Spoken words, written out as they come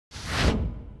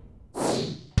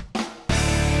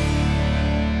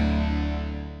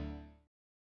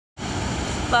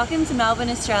Welcome to Melbourne,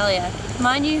 Australia,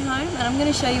 my new home, and I'm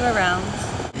going to show you around.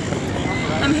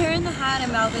 I'm here in the heart of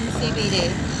Melbourne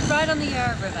CBD, right on the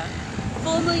Yarra River.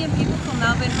 4 million people call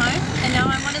Melbourne home, and now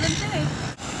I'm one of them too.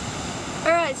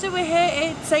 Alright, so we're here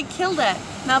at St Kilda,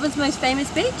 Melbourne's most famous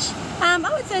beach. I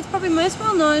would say it's probably most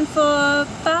well known for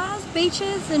bars,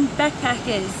 beaches and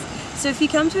backpackers. So if you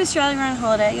come to Australia on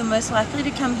holiday, you're most likely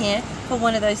to come here for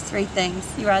one of those 3 things.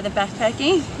 You're either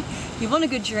backpacking, you want a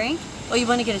good drink, or you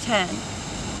want to get a tan.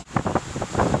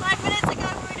 5 minutes ago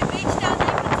we were at a beach down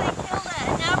there in St Kilda,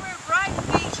 and now we're right at the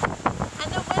beach and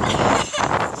the weather has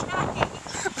changed.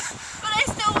 But I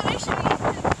still want to show you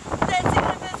that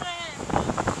cinemas I am.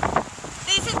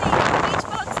 These are the beach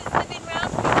boxes that have been around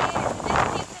for years, and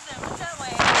there's heaps of them. What's that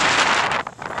way? It's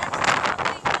actually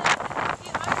something that if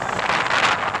you own them,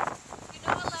 you're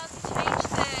not allowed to change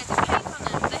the paint on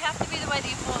them. They have to be the way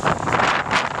that you bought them.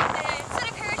 They're sort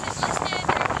of heritage listed,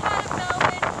 they're a part of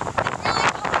Melbourne. They're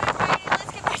really popular.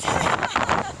 Let's get back to it.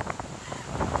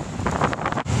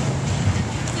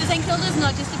 So St Kilda's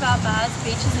not just about bars,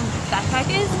 beaches and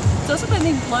backpackers. It's also been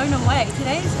being blown away.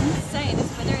 Today is insane.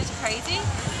 This weather is crazy.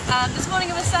 This morning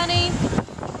it was sunny.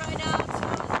 Right now, 2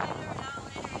 hours later, an hour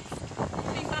later,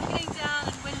 it's been bucketing down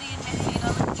and windy and messy and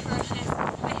all atrocious.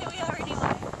 But here we are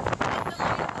anyway, at the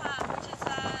Melbourne Park, which is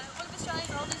one of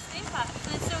Australia's oldest theme parks,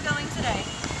 and it's still going today.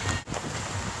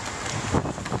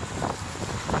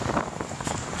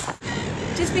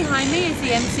 Just behind me is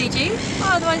the MCG, or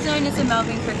otherwise known as the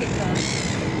Melbourne Cricket Ground.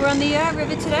 We're on the Yarra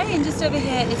River today, and just over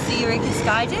here is the Eureka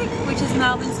Sky Deck, which is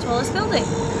Melbourne's tallest building.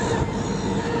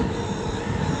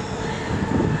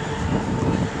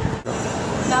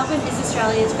 Melbourne is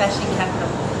Australia's fashion capital,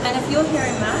 and if you're here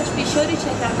in March, be sure to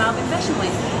check out Melbourne Fashion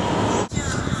Week.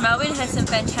 Melbourne has some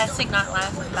fantastic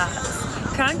nightlife and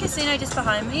bars. Crown Casino just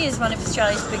behind me is one of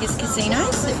Australia's biggest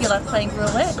casinos. If you love playing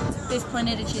roulette, there's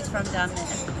plenty to choose from down there.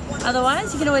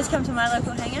 Otherwise, you can always come to my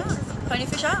local hangout,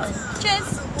 Ponyfish Island.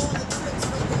 Cheers!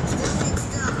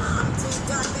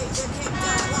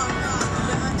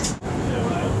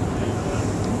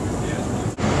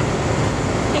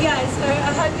 Hey guys, so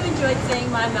I hope you enjoyed seeing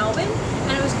my Melbourne,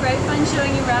 and it was great fun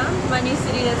showing you around my new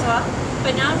city as well.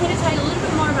 But now I'm here to tell you a little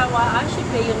bit more about why I should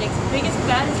be your next biggest,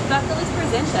 baddest bucket list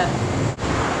presenter.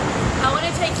 I want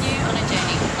to take you on a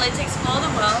journey. Let's explore the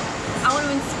world. I want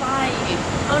to inspire you.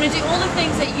 I want to do all the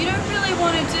things that you don't really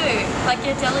want to do, like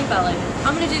get Delhi belly.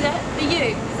 I'm going to do that for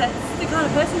you, because that's the kind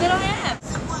of person that I am.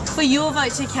 For your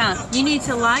vote to count, you need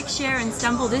to like, share and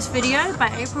stumble this video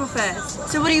by April 1st.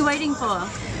 So what are you waiting for?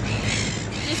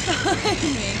 Just behind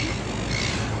me.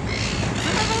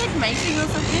 Is that like mating or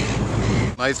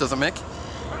something? Maze doesn't make?